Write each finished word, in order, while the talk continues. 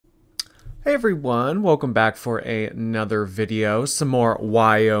Hey everyone, welcome back for another video, some more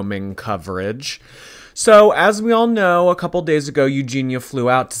Wyoming coverage. So, as we all know, a couple days ago, Eugenia flew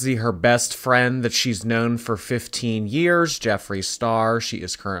out to see her best friend that she's known for 15 years, Jeffree Star. She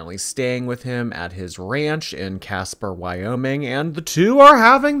is currently staying with him at his ranch in Casper, Wyoming, and the two are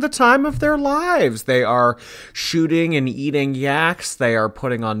having the time of their lives. They are shooting and eating yaks, they are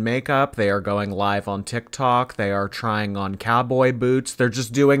putting on makeup, they are going live on TikTok, they are trying on cowboy boots, they're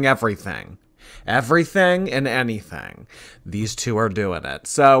just doing everything. Everything and anything. These two are doing it.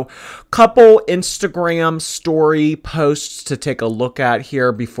 So, couple Instagram story posts to take a look at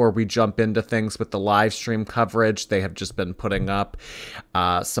here before we jump into things with the live stream coverage. They have just been putting up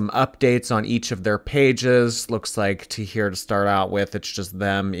some updates on each of their pages. Looks like to start out with, it's just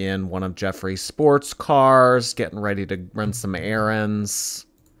them in one of Jeffree's sports cars, getting ready to run some errands.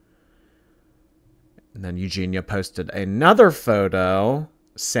 And then Eugenia posted another photo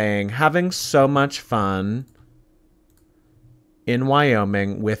saying, having so much fun in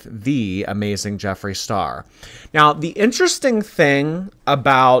Wyoming with the amazing Jeffree Star. Now, the interesting thing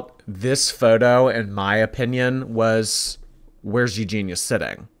about this photo, in my opinion, was where's Eugenia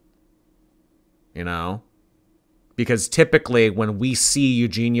sitting? You know? Because typically when we see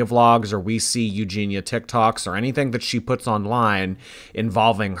Eugenia vlogs or we see Eugenia TikToks or anything that she puts online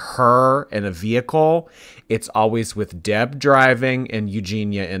involving her in a vehicle, it's always with Deb driving and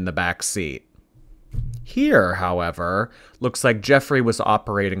Eugenia in the back seat. Here, however, looks like Jeffree was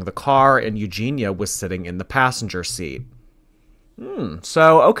operating the car and Eugenia was sitting in the passenger seat.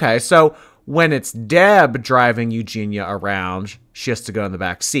 So when it's Deb driving Eugenia around, she has to go in the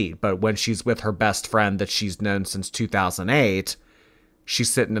back seat. But when she's with her best friend that she's known since 2008,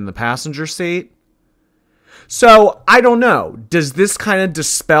 she's sitting in the passenger seat. So, I don't know. Does this kind of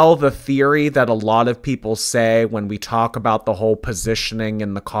dispel the theory that a lot of people say when we talk about the whole positioning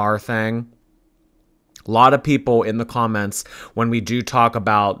in the car thing? A lot of people in the comments, when we do talk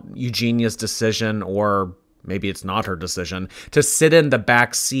about Eugenia's decision, or maybe it's not her decision, to sit in the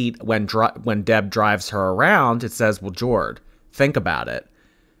back seat when Deb drives her around, it says, well, Jord, think about it.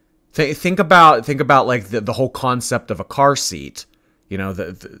 Think about like the whole concept of a car seat. You know,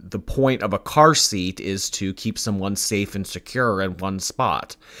 the point of a car seat is to keep someone safe and secure in one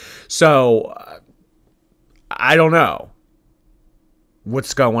spot. So, I don't know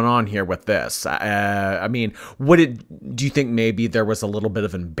what's going on here with this. I mean, do you think maybe there was a little bit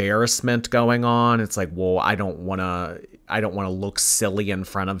of embarrassment going on? It's like, well, I don't want to look silly in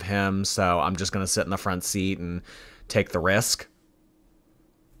front of him, so I'm just going to sit in the front seat and take the risk.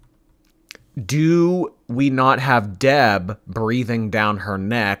 Do we not have Deb breathing down her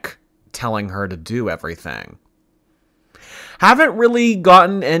neck, telling her to do everything? Haven't really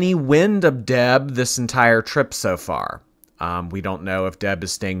gotten any wind of Deb this entire trip so far. We don't know if Deb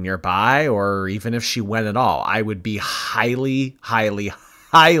is staying nearby or even if she went at all. I would be highly, highly,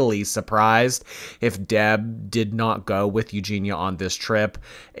 highly surprised if Deb did not go with Eugenia on this trip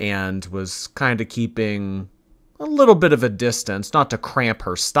and was kind of keeping a little bit of a distance, not to cramp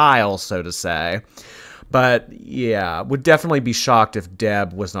her style, so to say. But yeah, would definitely be shocked if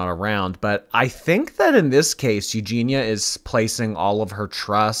Deb was not around. But I think that in this case, Eugenia is placing all of her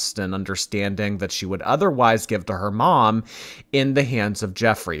trust and understanding that she would otherwise give to her mom in the hands of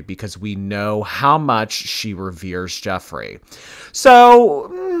Jeffree, because we know how much she reveres Jeffree.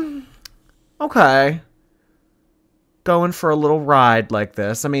 So, okay. Going for a little ride like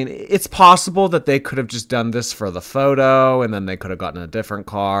this. I mean, it's possible that they could have just done this for the photo and then they could have gotten a different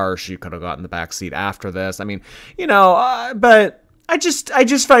car, or she could have gotten the back seat after this. I mean, you know, but I just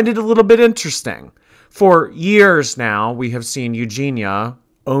find it a little bit interesting. For years now, we have seen Eugenia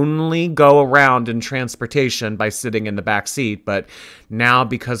only go around in transportation by sitting in the back seat, but now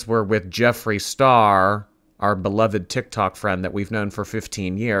because we're with Jeffree Star, our beloved TikTok friend that we've known for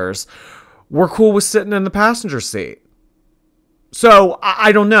 15 years, we're cool with sitting in the passenger seat. So,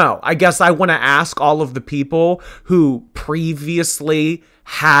 I don't know. I guess I want to ask all of the people who previously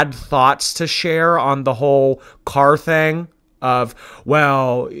had thoughts to share on the whole car thing of,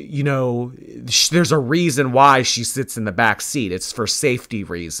 well, you know, there's a reason why she sits in the back seat. It's for safety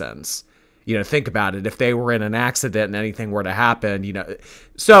reasons. You know, think about it. If they were in an accident and anything were to happen, you know.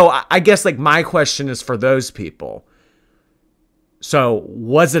 So, I guess, like, my question is for those people. So,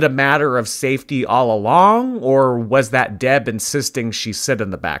 was it a matter of safety all along, or was that Deb insisting she sit in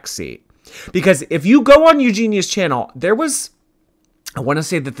the back seat? Because if you go on Eugenia's channel, there was, I want to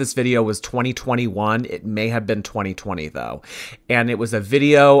say that this video was 2021. It may have been 2020, though. And it was a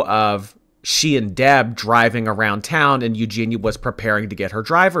video of she and Deb driving around town, and Eugenia was preparing to get her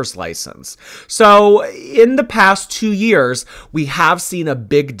driver's license. So in the past 2 years, we have seen a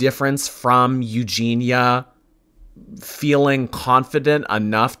big difference from Eugenia feeling confident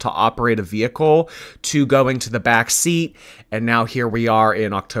enough to operate a vehicle to going to the back seat. And now here we are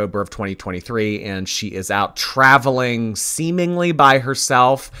in October of 2023, and she is out traveling seemingly by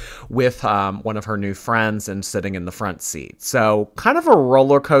herself with one of her new friends and sitting in the front seat. So kind of a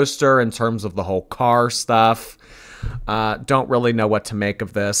roller coaster in terms of the whole car stuff. Don't really know what to make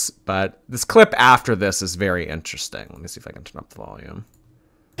of this, but this clip after this is very interesting. Let me see if I can turn up the volume.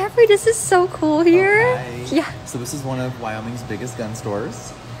 Jeffree, this is so cool here. Hi. Yeah. So this is one of Wyoming's biggest gun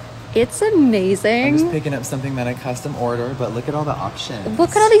stores. It's amazing. I'm just picking up something that I custom order, but look at all the options. Look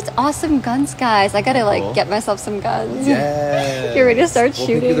at all these awesome guns, guys. I gotta like get myself some guns. Yes. You're ready to start We'll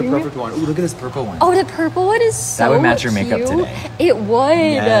shooting. Pick you the perfect one. Ooh, look at this purple one. Oh, the purple one is so That would match your cute. makeup today. It would.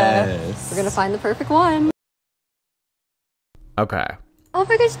 Yes. We're gonna find the perfect one. Okay. Oh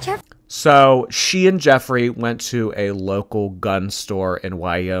my gosh, Jeffree. So she and Jeffree went to a local gun store in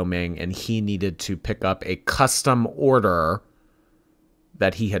Wyoming, and he needed to pick up a custom order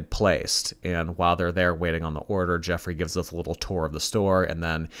that he had placed. And while they're there waiting on the order, Jeffree gives us a little tour of the store, and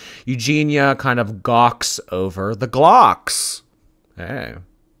then Eugenia kind of gawks over the Glocks. Hey,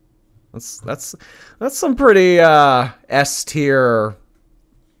 that's some pretty S tier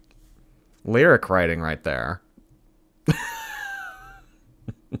lyric writing right there.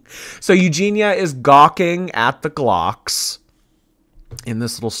 So Eugenia is gawking at the Glocks in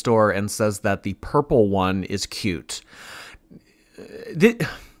this little store and says that the purple one is cute.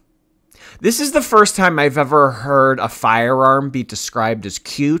 This is the first time I've ever heard a firearm be described as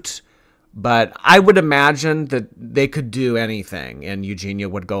cute, but I would imagine that they could do anything, and Eugenia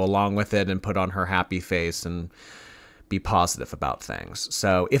would go along with it and put on her happy face and be positive about things.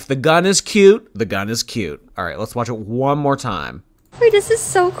 So if the gun is cute, the gun is cute. All right, let's watch it one more time. Wait, this is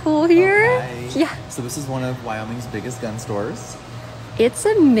so cool here. Hi. Yeah. So this is one of Wyoming's biggest gun stores. It's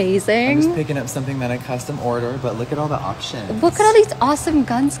amazing. I'm just picking up something that I custom order, but look at all the options. Look at all these awesome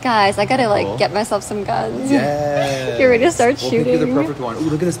guns, guys. I gotta like get myself some guns. Yes. You're ready to start We'll shooting. Pick you the perfect one. Ooh,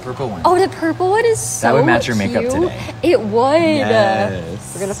 look at this purple one. Oh, the purple one is so That would match your makeup cute. today. It would.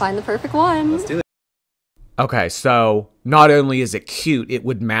 Yes. We're gonna find the perfect one. Let's do it. Okay, so not only is it cute, it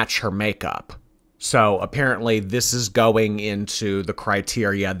would match her makeup. So apparently this is going into the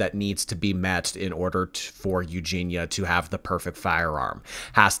criteria that needs to be met in order for Eugenia to have the perfect firearm.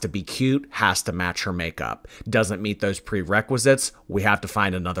 Has to be cute, has to match her makeup. Doesn't meet those prerequisites, we have to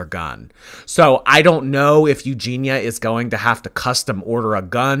find another gun. So I don't know if Eugenia is going to have to custom order a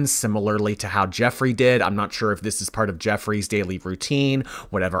gun similarly to how Jeffree did. I'm not sure if this is part of Jeffree's daily routine.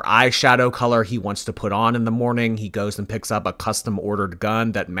 Whatever eyeshadow color he wants to put on in the morning, he goes and picks up a custom ordered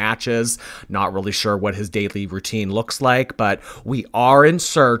gun that matches. Not really sure what his daily routine looks like, but we are in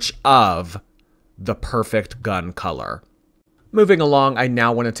search of the perfect gun color. Moving along, I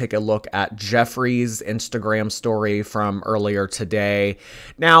now want to take a look at Jeffree's Instagram story from earlier today.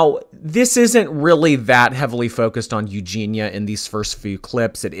 Now, this isn't really that heavily focused on Eugenia in these first few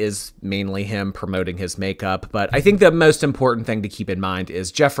clips. It is mainly him promoting his makeup, but I think the most important thing to keep in mind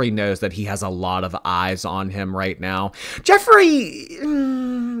is Jeffree knows that he has a lot of eyes on him right now.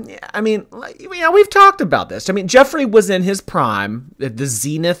 Jeffree, I mean, we've talked about this. I mean, Jeffree was in his prime, at the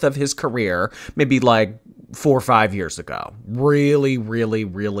zenith of his career, maybe like 4 or 5 years ago. Really, really,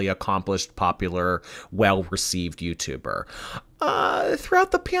 really accomplished, popular, well-received YouTuber.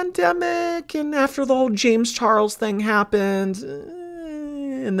 Throughout the pandemic and after the whole James Charles thing happened,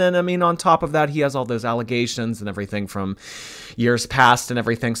 and then, I mean, on top of that, he has all those allegations and everything from years past and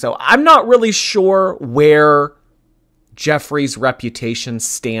everything. So I'm not really sure where Jeffree's reputation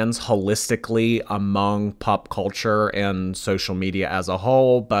stands holistically among pop culture and social media as a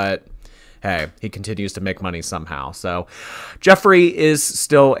whole, but hey, he continues to make money somehow. So Jeffree is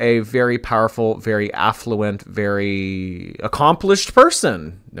still a very powerful, very affluent, very accomplished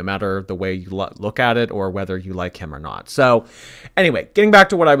person, no matter the way you look at it or whether you like him or not. So anyway, getting back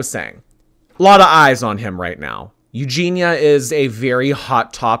to what I was saying, a lot of eyes on him right now. Eugenia is a very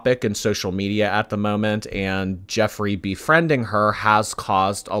hot topic in social media at the moment, and Jeffree befriending her has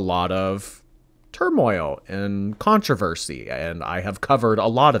caused a lot of turmoil and controversy, and I have covered a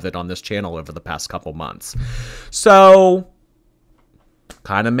lot of it on this channel over the past couple months. So,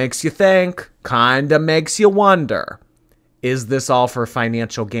 kind of makes you think, kind of makes you wonder, is this all for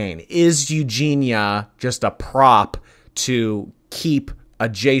financial gain? Is Eugenia just a prop to keep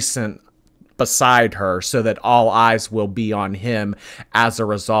adjacent beside her so that all eyes will be on him as a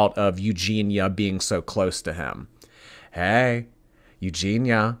result of Eugenia being so close to him? Hey,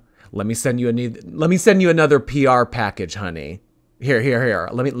 Eugenia, Let me send you another PR package, honey. Here.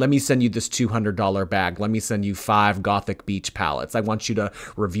 Let me send you this $200 bag. Let me send you 5 Gothic Beach palettes. I want you to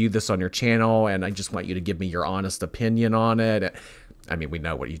review this on your channel, and I just want you to give me your honest opinion on it. I mean, we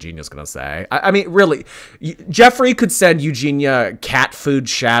know what Eugenia's going to say. I mean, really, Jeffree could send Eugenia cat food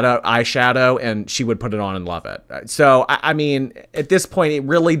eyeshadow, and she would put it on and love it. So, I mean, at this point, it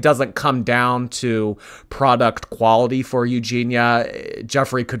really doesn't come down to product quality for Eugenia.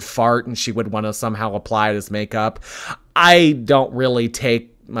 Jeffree could fart, and she would want to somehow apply it as makeup. I don't really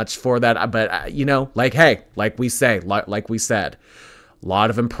take much for that, but, you know, like, hey, like we said, a lot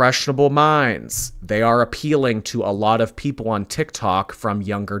of impressionable minds. They are appealing to a lot of people on TikTok from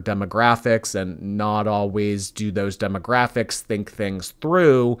younger demographics, and not always do those demographics think things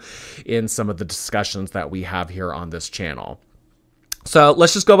through in some of the discussions that we have here on this channel. So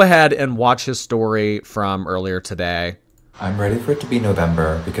let's just go ahead and watch his story from earlier today. I'm ready for it to be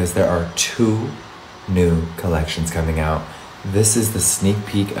November because there are 2 new collections coming out. This is the sneak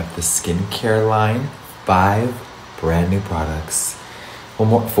peek of the skincare line. 5 brand new products. Well,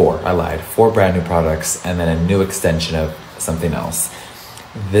 more, 4, I lied. 4 brand new products and then a new extension of something else.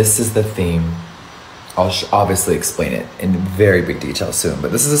 This is the theme. I'll obviously explain it in very big detail soon,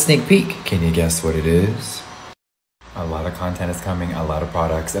 but this is a sneak peek. Can you guess what it is? A lot of content is coming, a lot of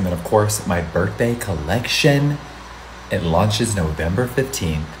products, and then of course my birthday collection. It launches November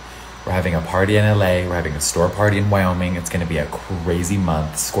 15th. We're having a party in LA, we're having a store party in Wyoming. It's gonna be a crazy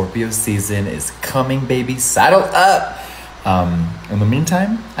month. Scorpio season is coming, baby, saddle up. In the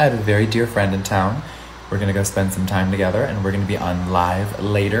meantime, I have a very dear friend in town. We're gonna go spend some time together, and we're gonna be on live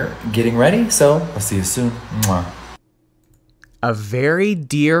later getting ready. So I'll see you soon. Mwah. A very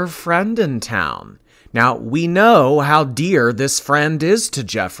dear friend in town. Now, we know how dear this friend is to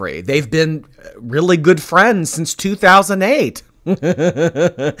Jeffree. They've been really good friends since 2008.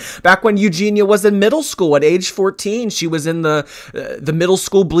 Back when Eugenia was in middle school at age 14, she was in the middle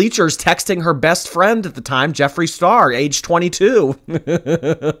school bleachers texting her best friend at the time, Jeffree Star, age 22.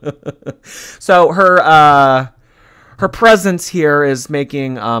 So her presence here is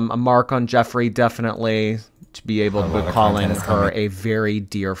making a mark on Jeffree, definitely, to be able to be calling her a very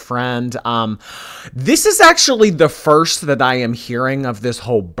dear friend. This is actually the first that I am hearing of this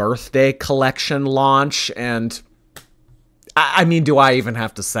whole birthday collection launch, and I mean, do I even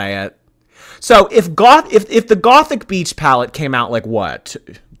have to say it? So if the Gothic Beach palette came out like what,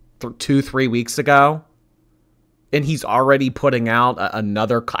 2-3 weeks ago, and he's already putting out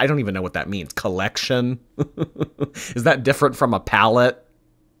another, I don't even know what that means, collection. Is that different from a palette?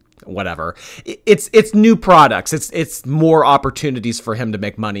 Whatever. It's new products. It's more opportunities for him to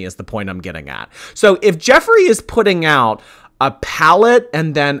make money is the point I'm getting at. So if Jeffree is putting out a palette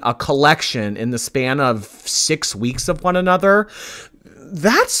and then a collection in the span of 6 weeks of one another,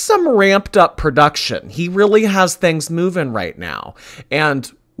 that's some ramped up production. He really has things moving right now. And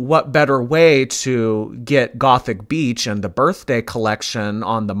what better way to get Gothic Beach and the birthday collection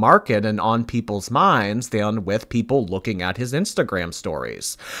on the market and on people's minds than with people looking at his Instagram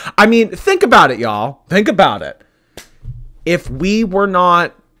stories? I mean, think about it, y'all. Think about it. If we were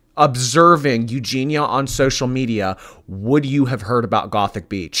not observing Eugenia on social media, would you have heard about Gothic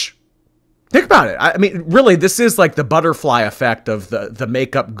Beach? Think about it. I mean, really, this is like the butterfly effect of the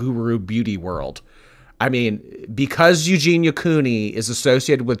makeup guru beauty world. I mean, because Eugenia Cooney is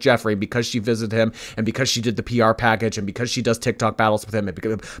associated with Jeffree, because she visited him, and because she did the PR package, and because she does TikTok battles with him, and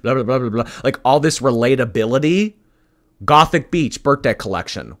because blah, blah, blah, blah, blah, like all this relatability, Gothic Beach birthday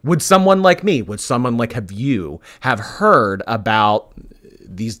collection. Would someone like me, would someone like you have heard about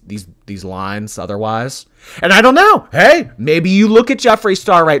these lines otherwise? And I don't know. Hey, maybe you look at Jeffree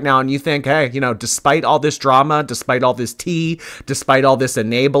Star right now and you think, hey, you know, despite all this drama, despite all this tea, despite all this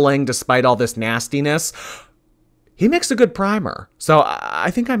enabling, despite all this nastiness, he makes a good primer. So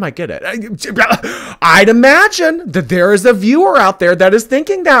I think I might get it. I'd imagine that there is a viewer out there that is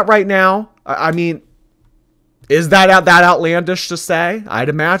thinking that right now. I mean, is that outlandish to say? I'd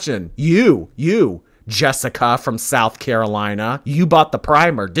imagine you, Jessica from South Carolina, you bought the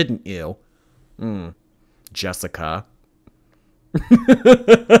primer, didn't you? Jessica.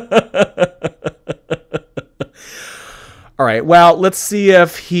 All right, well, let's see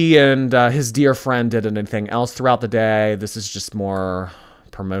if he and his dear friend did anything else throughout the day. This is just more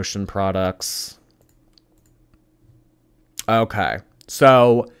promotion products. Okay,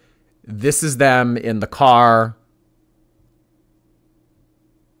 so this is them in the car.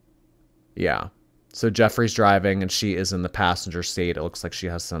 Yeah. So Jeffree's driving and she is in the passenger seat. It looks like she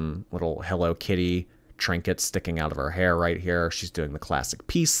has some little Hello Kitty trinket sticking out of her hair right here. She's doing the classic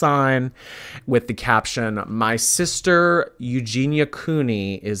peace sign with the caption, "My sister, Eugenia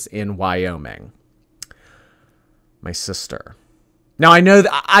Cooney, is in Wyoming." My sister. Now, I know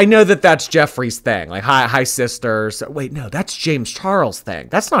that that's Jeffree's thing. Like, hi, sisters. Wait, no, that's James Charles' thing.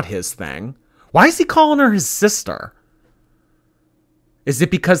 That's not his thing. Why is he calling her his sister? Is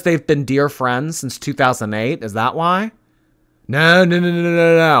it because they've been dear friends since 2008? Is that why? No.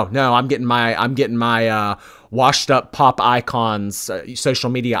 I'm getting my washed up pop icons, social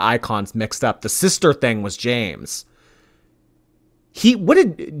media icons mixed up. The sister thing was James.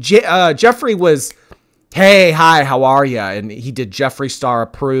 Jeffree was, "Hey, hi, how are ya?" And he did Jeffree Star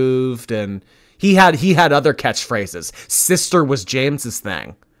approved, and he had other catchphrases. Sister was James's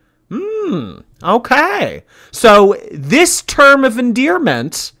thing. Okay. So this term of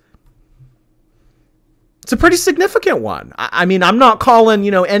endearment, it's a pretty significant one. I mean, I'm not calling,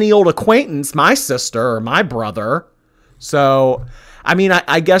 any old acquaintance my sister or my brother. So, I mean,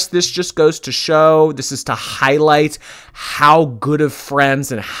 I guess this just goes to show, this is to highlight how good of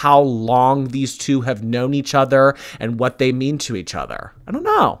friends and how long these two have known each other and what they mean to each other. I don't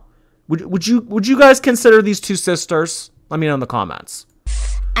know. Would you guys consider these two sisters? Let me know in the comments.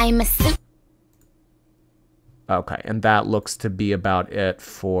 Okay, and that looks to be about it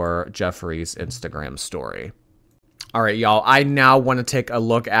for Jeffree's Instagram story. All right, y'all, I now want to take a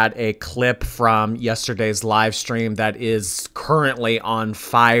look at a clip from yesterday's live stream that is currently on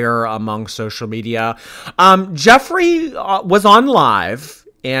fire among social media. Jeffree was on live,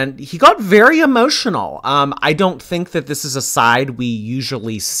 and he got very emotional. I don't think that this is a side we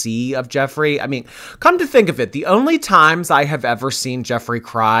usually see of Jeffree. I mean, come to think of it, the only times I have ever seen Jeffree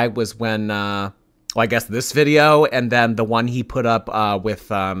cry was when, well, I guess this video, and then the one he put up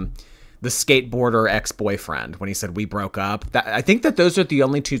with the skateboarder ex-boyfriend when he said we broke up. I think that those are the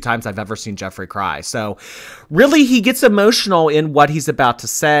only two times I've ever seen Jeffree cry. So really, he gets emotional in what he's about to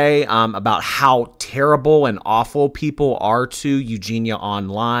say about how terrible and awful people are to Eugenia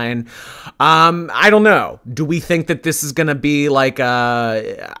online. I don't know. Do we think that this is going to be like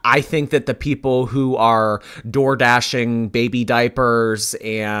I think that the people who are door dashing baby diapers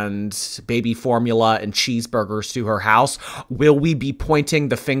and baby formula and cheeseburgers to her house, will we be pointing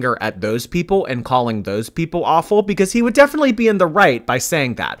the finger at those people and calling those people awful? Because he would definitely be in the right by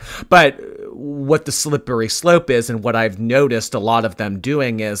saying that. But what the slippery slope is, and what I've noticed a lot of them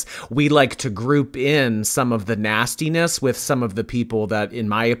doing, is we like to group in some of the nastiness with some of the people that, in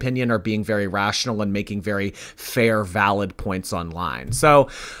my opinion, are being very rational and making very fair, valid points online. So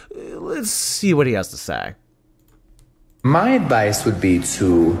let's see what he has to say. My advice would be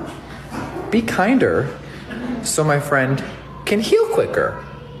to be kinder so my friend can heal quicker.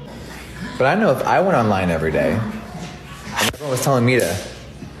 But I know if I went online every day and everyone was telling me to,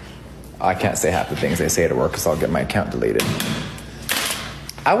 I can't say half the things they say at work because I'll get my account deleted,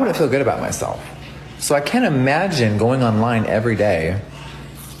 I wouldn't feel good about myself. So I can't imagine going online every day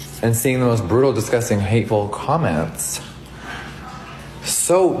and seeing the most brutal, disgusting, hateful comments.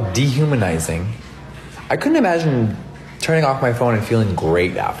 So dehumanizing. I couldn't imagine turning off my phone and feeling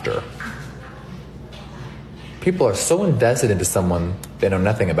great after. People are so invested into someone they know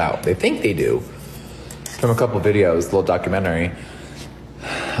nothing about. They think they do. From a couple of videos, a little documentary.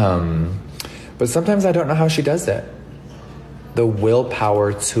 But sometimes I don't know how she does it. The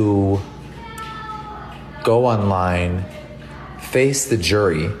willpower to go online, face the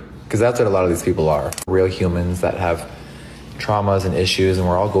jury, because that's what a lot of these people are. Real humans that have traumas and issues, and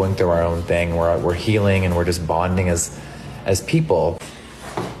we're all going through our own thing. We're healing, and we're just bonding as people.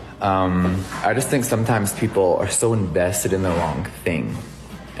 I just think sometimes people are so invested in the wrong thing,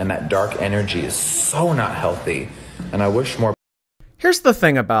 and that dark energy is so not healthy, and I wish more. Here's the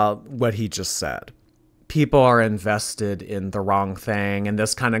thing about what he just said. People are invested in the wrong thing, and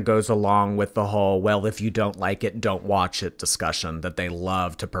this kind of goes along with the whole, well, if you don't like it, don't watch it discussion that they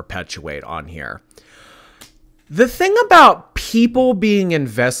love to perpetuate on here. The thing about people being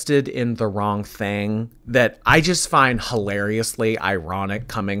invested in the wrong thing that I just find hilariously ironic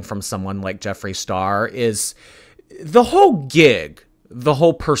coming from someone like Jeffree Star is the whole gig, the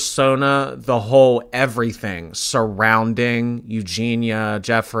whole persona, the whole everything surrounding Eugenia,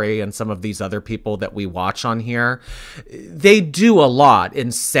 Jeffree, and some of these other people that we watch on here. They do a lot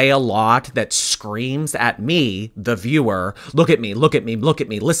and say a lot that screams at me, the viewer, look at me, look at me, look at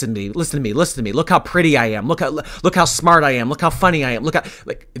me, listen to me, listen to me, listen to me, look how pretty I am, look how smart I am, look how funny I am, look how,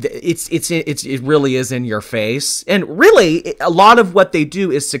 like, it really is in your face. And really, a lot of what they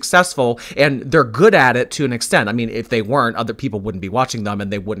do is successful, and they're good at it to an extent. I mean, if they weren't, other people wouldn't be watching them,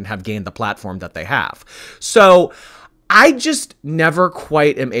 and they wouldn't have gained the platform that they have. So I just never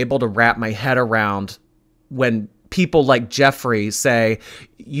quite am able to wrap my head around when people like Jeffree say,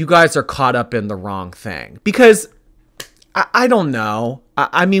 you guys are caught up in the wrong thing. Because I don't know.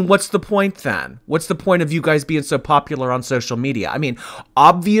 I mean, what's the point then? What's the point of you guys being so popular on social media? I mean,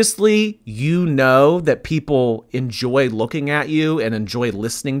 obviously, you know that people enjoy looking at you and enjoy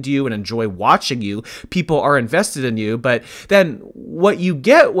listening to you and enjoy watching you. People are invested in you. But then what you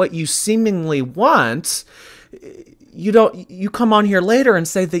get, what you seemingly want, you come on here later and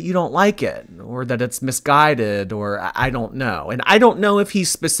say that you don't like it or that it's misguided or I don't know. And I don't know if he's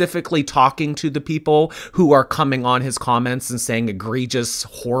specifically talking to the people who are coming on his comments and saying egregious,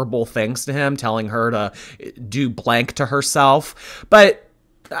 horrible things to him, telling her to do blank to herself. But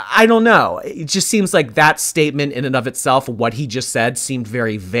I don't know. It just seems like that statement in and of itself, what he just said, seemed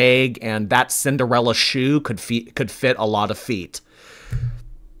very vague, and that Cinderella shoe could fit a lot of feet.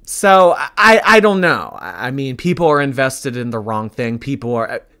 So I don't know. I mean, people are invested in the wrong thing. People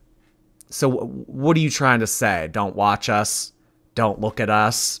are. So what are you trying to say? Don't watch us. Don't look at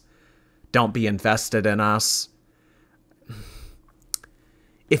us. Don't be invested in us.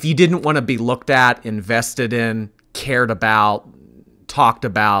 If you didn't want to be looked at, invested in, cared about, talked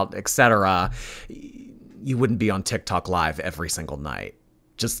about, etc., you wouldn't be on TikTok live every single night.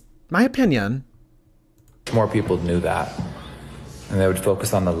 Just my opinion. More people knew that. And they would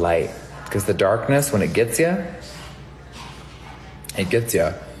focus on the light. Because the darkness, when it gets you, it gets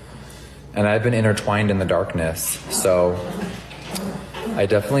you. And I've been intertwined in the darkness. So I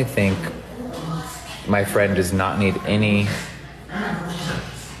definitely think my friend does not need any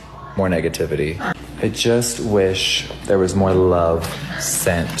more negativity. I just wish there was more love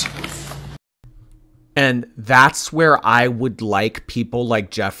sent. And that's where I would like people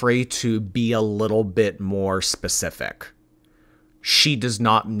like Jeffree to be a little bit more specific. She does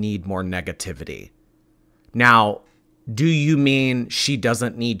not need more negativity. Now, do you mean she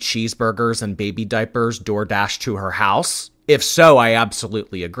doesn't need cheeseburgers and baby diapers DoorDash to her house? If so, I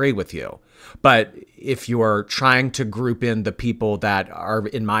absolutely agree with you. But if you're trying to group in the people that are,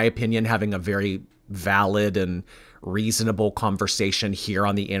 in my opinion, having a very valid and reasonable conversation here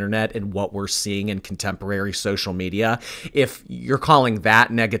on the internet and what we're seeing in contemporary social media, if you're calling that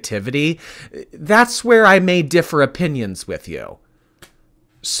negativity, that's where I may differ opinions with you.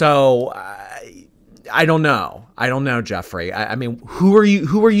 So I don't know. I don't know, Jeffree. I mean, who are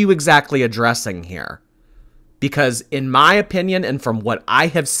you exactly addressing here? Because in my opinion, and from what I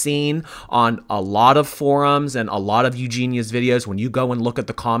have seen on a lot of forums and a lot of Eugenia's videos, when you go and look at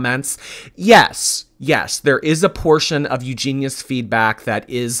the comments, yes, there is a portion of Eugenia's feedback that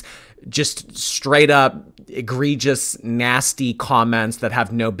is just straight up egregious, nasty comments that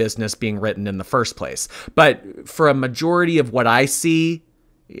have no business being written in the first place. But for a majority of what I see,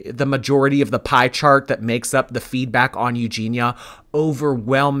 the majority of the pie chart that makes up the feedback on Eugenia,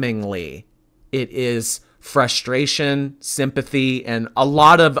 overwhelmingly, it is frustration, sympathy, and a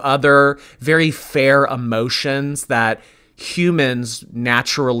lot of other very fair emotions that humans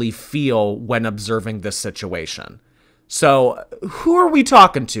naturally feel when observing this situation. So who are we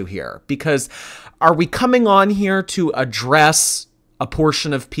talking to here? Because are we coming on here to address a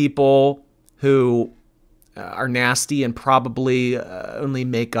portion of people who are nasty and probably only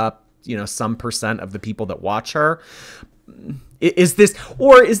make up, some percent of the people that watch her? Is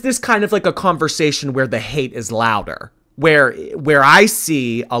this kind of like a conversation where the hate is louder, where I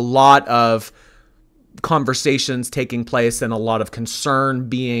see a lot of conversations taking place and a lot of concern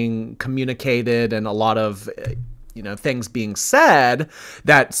being communicated and a lot of things being said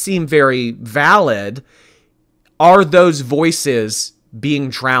that seem very valid? Are those voices being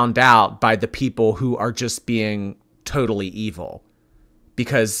drowned out by the people who are just being totally evil?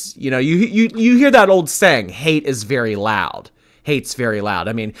 Because you hear that old saying, hate is very loud. Hate's very loud.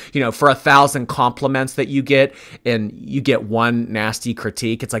 I mean, for 1,000 compliments that you get and you get one nasty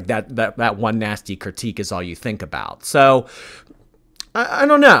critique, it's like that one nasty critique is all you think about. So I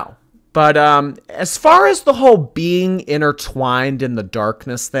don't know. But as far as the whole being intertwined in the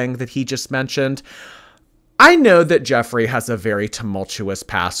darkness thing that he just mentioned, I know that Jeffree has a very tumultuous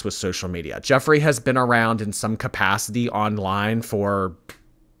past with social media. Jeffree has been around in some capacity online for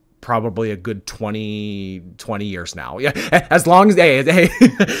probably a good 20 years now. Yeah, as long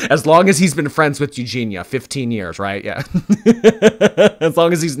as he's been friends with Eugenia, 15 years, right? Yeah. As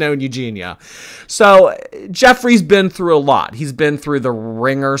long as he's known Eugenia. So Jeffree's been through a lot. He's been through the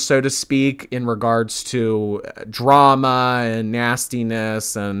ringer, so to speak, in regards to drama and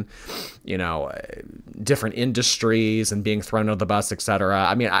nastiness and, different industries and being thrown under the bus, etc.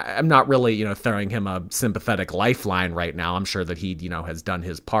 I mean, I'm not really, throwing him a sympathetic lifeline right now. I'm sure that he, has done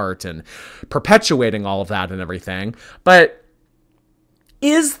his part in perpetuating all of that and everything. But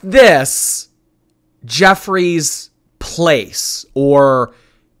is this Jeffree's place, or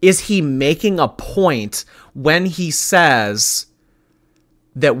is he making a point when he says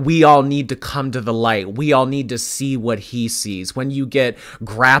that we all need to come to the light? We all need to see what he sees. When you get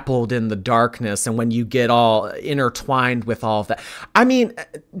grappled in the darkness and when you get all intertwined with all of that. I mean,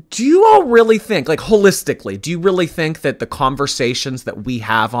 do you all really think, like holistically, do you really think that the conversations that we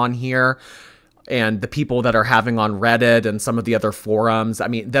have on here and the people that are having on Reddit and some of the other forums, I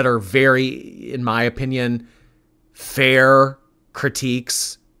mean, that are very, in my opinion, fair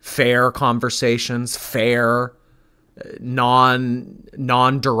critiques, fair conversations, fair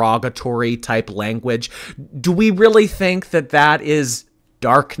non-derogatory type language, do we really think that that is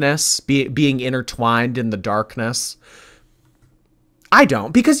darkness, being intertwined in the darkness? I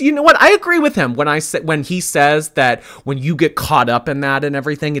don't, because you know what? I agree with him when he says that when you get caught up in that and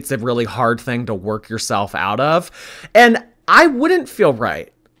everything, it's a really hard thing to work yourself out of. And I wouldn't feel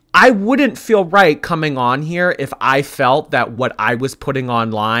right. I wouldn't feel right coming on here if I felt that what I was putting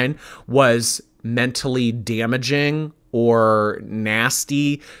online was mentally damaging or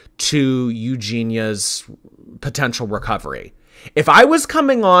nasty to Eugenia's potential recovery. If I was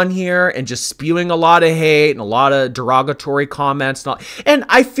coming on here and just spewing a lot of hate and a lot of derogatory comments, and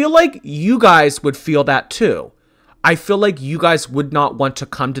I feel like you guys would feel that too. I feel like you guys would not want to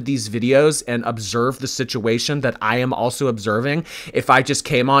come to these videos and observe the situation that I am also observing if I just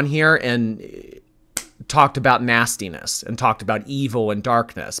came on here and talked about nastiness and talked about evil and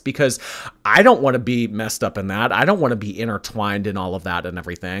darkness, because I don't want to be messed up in that. I don't want to be intertwined in all of that and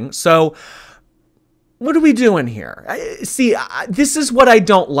everything. So what are we doing here? See, this is what I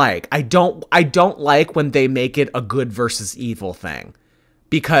don't like. I don't like when they make it a good versus evil thing,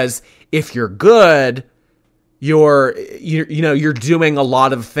 because if you're good, you're doing a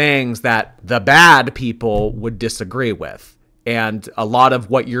lot of things that the bad people would disagree with. And a lot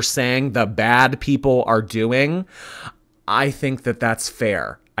of what you're saying the bad people are doing, I think that that's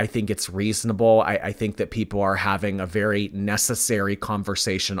fair. I think it's reasonable. I think that people are having a very necessary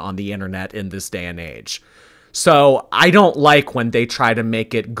conversation on the internet in this day and age. So I don't like when they try to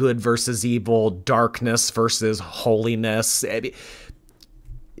make it good versus evil, darkness versus holiness.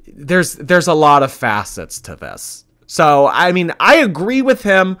 There's a lot of facets to this. So, I mean, I agree with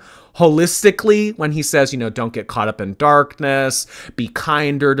him holistically when he says, don't get caught up in darkness, be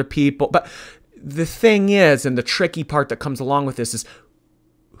kinder to people. But the thing is, and the tricky part that comes along with this is,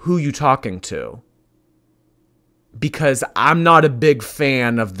 who you talking to? Because I'm not a big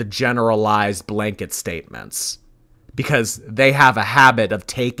fan of the generalized blanket statements, because they have a habit of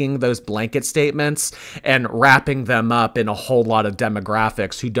taking those blanket statements and wrapping them up in a whole lot of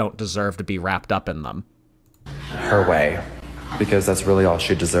demographics who don't deserve to be wrapped up in them. Her way, because that's really all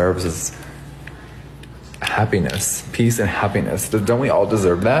she deserves is happiness, peace and happiness. Don't we all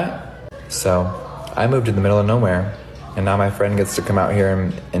deserve that? So I moved in the middle of nowhere, and now my friend gets to come out here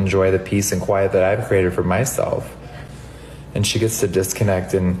and enjoy the peace and quiet that I've created for myself. And she gets to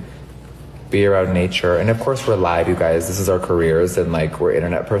disconnect and be around nature. And of course we're live, you guys. This is our careers, and like we're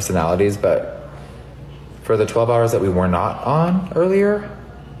internet personalities, but for the 12 hours that we were not on earlier,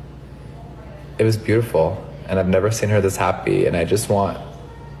 it was beautiful. And I've never seen her this happy, and I just want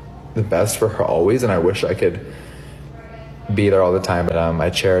the best for her always, and I wish I could be there all the time. But I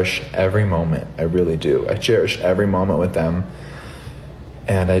cherish every moment. I really do. I cherish every moment with them.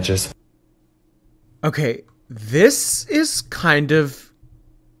 And I just... Okay, this is kind of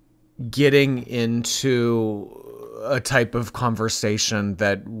getting into a type of conversation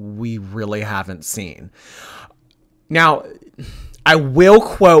that we really haven't seen. Now, I will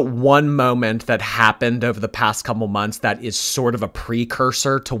quote one moment that happened over the past couple months that is sort of a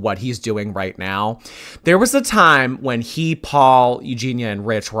precursor to what he's doing right now. There was a time when he, Paul, Eugenia, and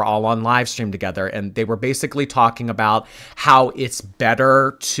Rich were all on live stream together, and they were basically talking about how it's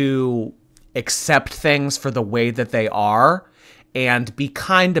better to accept things for the way that they are and be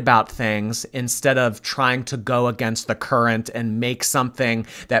kind about things instead of trying to go against the current and make something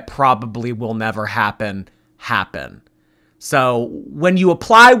that probably will never happen. So when you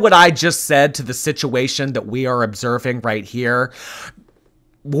apply what I just said to the situation that we are observing right here,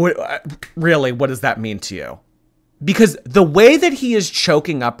 really, what does that mean to you? Because the way that he is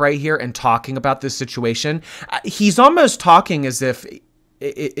choking up right here and talking about this situation, he's almost talking as if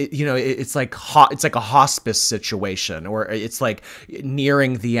it's like a hospice situation, or it's like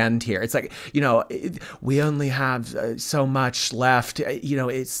nearing the end here. It's like, we only have so much left.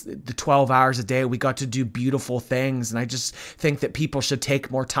 It's the 12 hours a day. We got to do beautiful things. And I just think that people should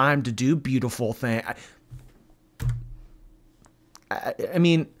take more time to do beautiful things. I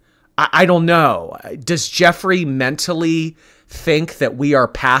mean, I don't know. Does Jeffree mentally think that we are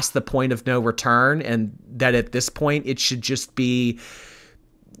past the point of no return and that at this point it should just be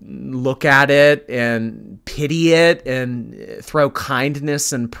look at it and pity it and throw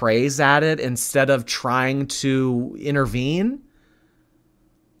kindness and praise at it instead of trying to intervene?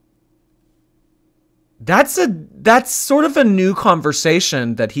 That's sort of a new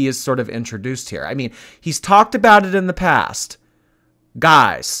conversation that he has sort of introduced here. I mean, he's talked about it in the past.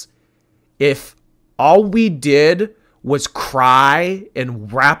 Guys, if all we did was cry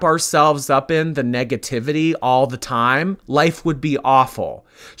and wrap ourselves up in the negativity all the time, life would be awful.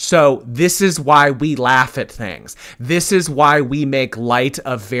 So this is why we laugh at things. This is why we make light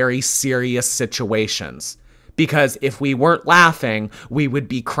of very serious situations. Because if we weren't laughing, we would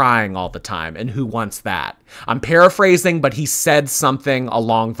be crying all the time. And who wants that? I'm paraphrasing, but he said something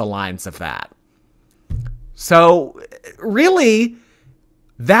along the lines of that. So really,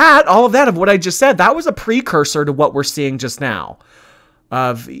 all of that of what I just said, that was a precursor to what we're seeing just now.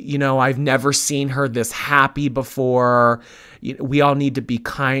 Of, you know, I've never seen her this happy before. We all need to be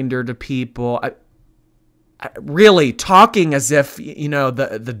kinder to people. Really talking as if, you know,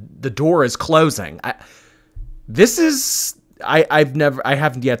 the door is closing. I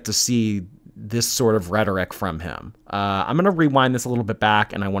haven't yet to see this sort of rhetoric from him. I'm going to rewind this a little bit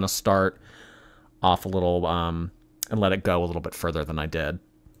back, and I want to start off a little and let it go a little bit further than I did.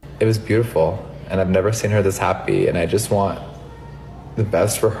 It was beautiful, and I've never seen her this happy, and I just want the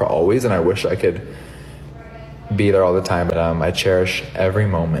best for her always, and I wish I could be there all the time. But I cherish every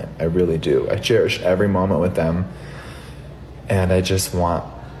moment. I really do. I cherish every moment with them, and I just want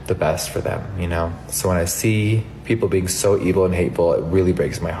the best for them, you know? So when I see people being so evil and hateful, it really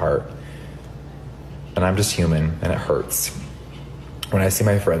breaks my heart. And I'm just human, and it hurts. When I see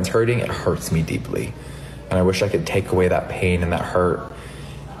my friends hurting, it hurts me deeply. And I wish I could take away that pain and that hurt,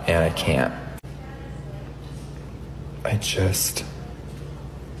 and I can't. I just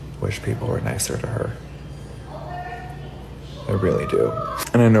wish people were nicer to her. I really do.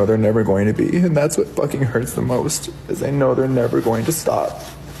 And I know they're never going to be, and that's what fucking hurts the most, is I know they're never going to stop.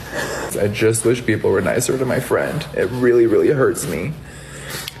 I just wish people were nicer to my friend. It really, really hurts me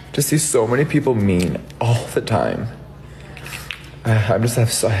to see so many people mean all the time. I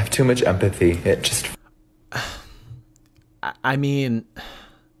have too much empathy. It just... I mean,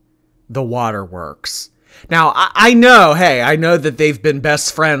 the waterworks. Now, I know, hey, I know that they've been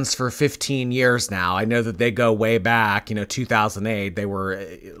best friends for 15 years now. I know that they go way back, 2008. They were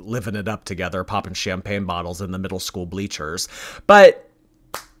living it up together, popping champagne bottles in the middle school bleachers. But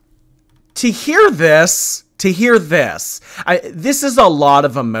to hear this, this is a lot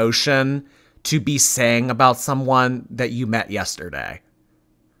of emotion to be saying about someone that you met yesterday.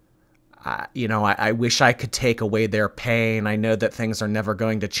 I wish I could take away their pain. I know that things are never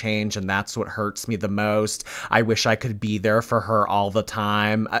going to change, and that's what hurts me the most. I wish I could be there for her all the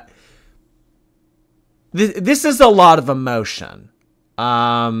time. This is a lot of emotion.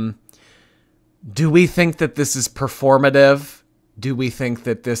 Do we think that this is performative? Do we think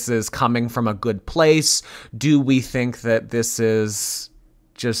that this is coming from a good place? Do we think that this is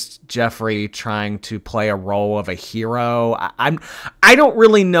just Jeffree trying to play a role of a hero? I don't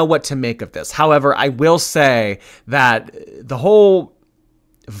really know what to make of this. However, I will say that the whole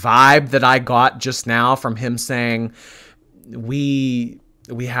vibe that I got just now from him saying we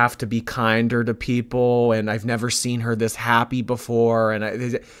have to be kinder to people, and I've never seen her this happy before,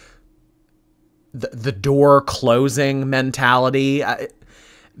 and the door closing mentality,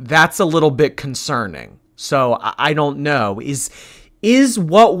 that's a little bit concerning. So I don't know. Is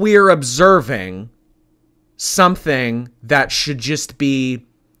what we're observing something that should just be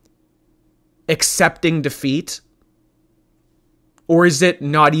accepting defeat? Or is it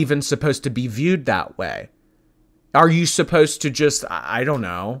not even supposed to be viewed that way? Are you supposed to just, I don't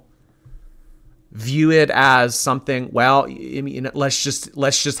know, view it as something, well, I mean, let's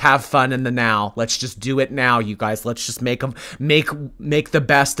just have fun in the now. Let's just do it now, you guys. Let's just make the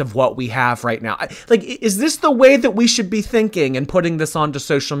best of what we have right now. Like, is this the way that we should be thinking and putting this onto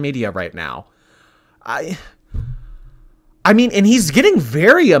social media right now? I mean, and he's getting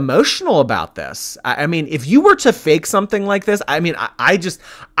very emotional about this. I mean, if you were to fake something like this, I mean, I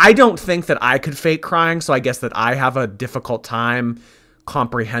don't think that I could fake crying, so I guess that I have a difficult time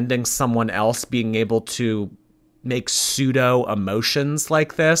comprehending someone else being able to make pseudo emotions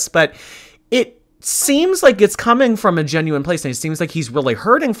like this. But it seems like it's coming from a genuine place, and it seems like he's really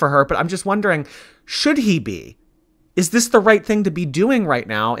hurting for her. But I'm just wondering, should he be? Is this the right thing to be doing right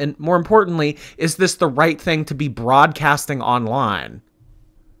now? And more importantly, is this the right thing to be broadcasting online?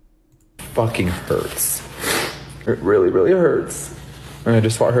 Fucking hurts. It really, really hurts. And I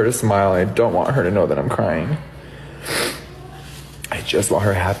just want her to smile. I don't want her to know that I'm crying. I just want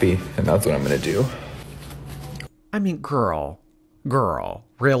her happy, and that's what I'm gonna do. I mean, girl,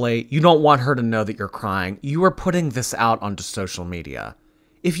 really? You don't want her to know that you're crying? You are putting this out onto social media.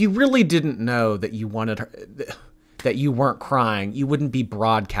 If you really didn't know that you wanted her, that you weren't crying, you wouldn't be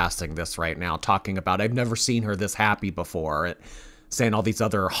broadcasting this right now, talking about, I've never seen her this happy before, saying all these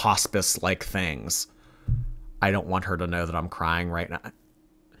other hospice-like things. I don't want her to know that I'm crying right now.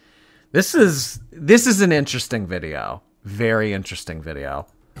 This is an interesting video. Very interesting video.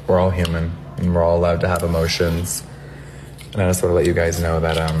 We're all human, and we're all allowed to have emotions. And I just want to let you guys know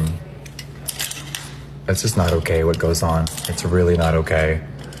that, it's just not okay what goes on. It's really not okay.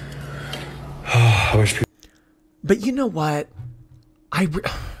 I wish people... But you know what? I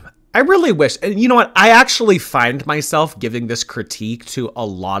really wish, and you know what? I actually find myself giving this critique to a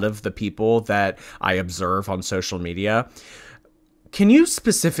lot of the people that I observe on social media. Can you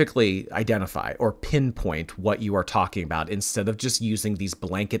specifically identify or pinpoint what you are talking about instead of just using these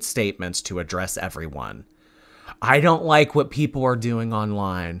blanket statements to address everyone? I don't like what people are doing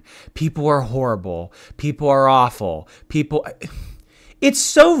online. People are horrible. People are awful. People... It's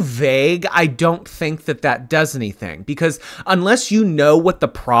so vague, I don't think that that does anything. Because unless you know what the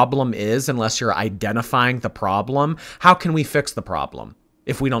problem is, unless you're identifying the problem, how can we fix the problem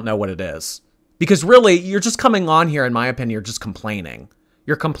if we don't know what it is? Because really, you're just coming on here, in my opinion, you're just complaining.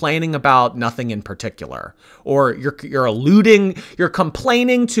 You're complaining about nothing in particular. Or you're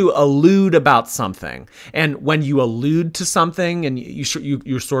complaining to allude about something. And when you allude to something and you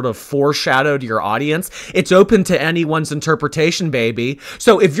sort of foreshadow to your audience, it's open to anyone's interpretation, baby.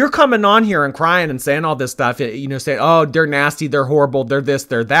 So if you're coming on here and crying and saying all this stuff, you know, saying, oh, they're nasty, they're horrible, they're this,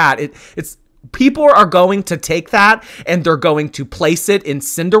 they're that, it's... People are going to take that and they're going to place it in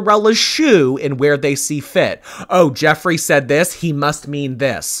Cinderella's shoe in where they see fit. Oh, Jeffree said this, he must mean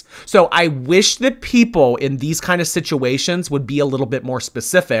this. So I wish that people in these kind of situations would be a little bit more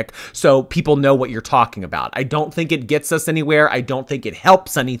specific so people know what you're talking about. I don't think it gets us anywhere. I don't think it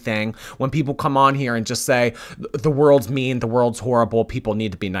helps anything when people come on here and just say, the world's mean, the world's horrible, people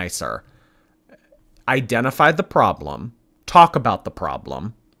need to be nicer. Identify the problem, talk about the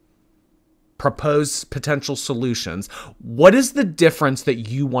problem, propose potential solutions. What is the difference that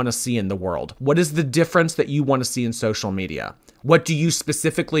you want to see in the world? What is the difference that you want to see in social media? What do you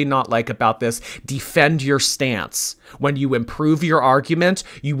specifically not like about this? Defend your stance. When you improve your argument,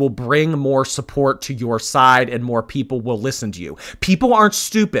 you will bring more support to your side and more people will listen to you. People aren't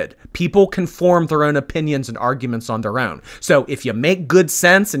stupid. People can form their own opinions and arguments on their own. So if you make good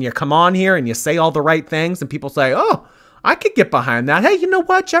sense and you come on here and you say all the right things and people say, oh, I could get behind that. Hey, you know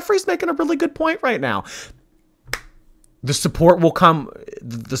what? Jeffree's making a really good point right now. The support will come.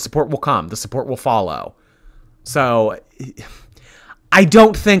 The support will come. The support will follow. So I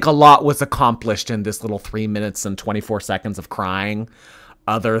don't think a lot was accomplished in this little 3 minutes and 24 seconds of crying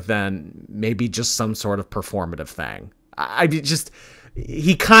other than maybe just some sort of performative thing.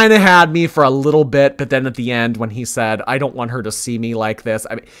 He kind of had me for a little bit, but then at the end when he said, I don't want her to see me like this,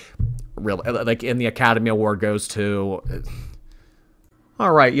 I mean, really, like, in the Academy Award goes to...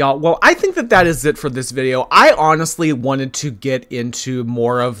 All right, y'all. Well, I think that is it for this video. I honestly wanted to get into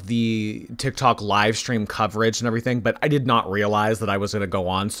more of the TikTok live stream coverage and everything, but I did not realize that I was going to go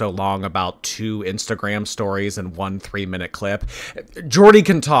on so long about 2 Instagram stories and 1 3-minute clip. Jordy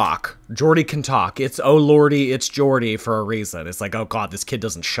can talk. Jordy can talk. It's oh lordy, it's Jordy for a reason. It's like, oh god, this kid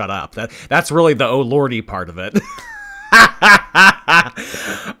doesn't shut up. That's really the oh lordy part of it.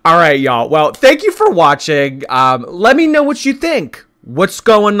 All right, y'all. Well, thank you for watching. Let me know what you think. What's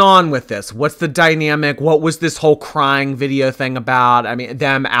going on with this? What's the dynamic? What was this whole crying video thing about? I mean,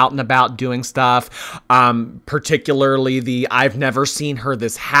 them out and about doing stuff, particularly the I've never seen her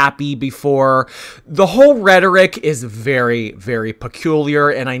this happy before. The whole rhetoric is very, very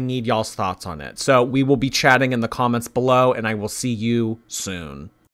peculiar, and I need y'all's thoughts on it. So we will be chatting in the comments below, and I will see you soon.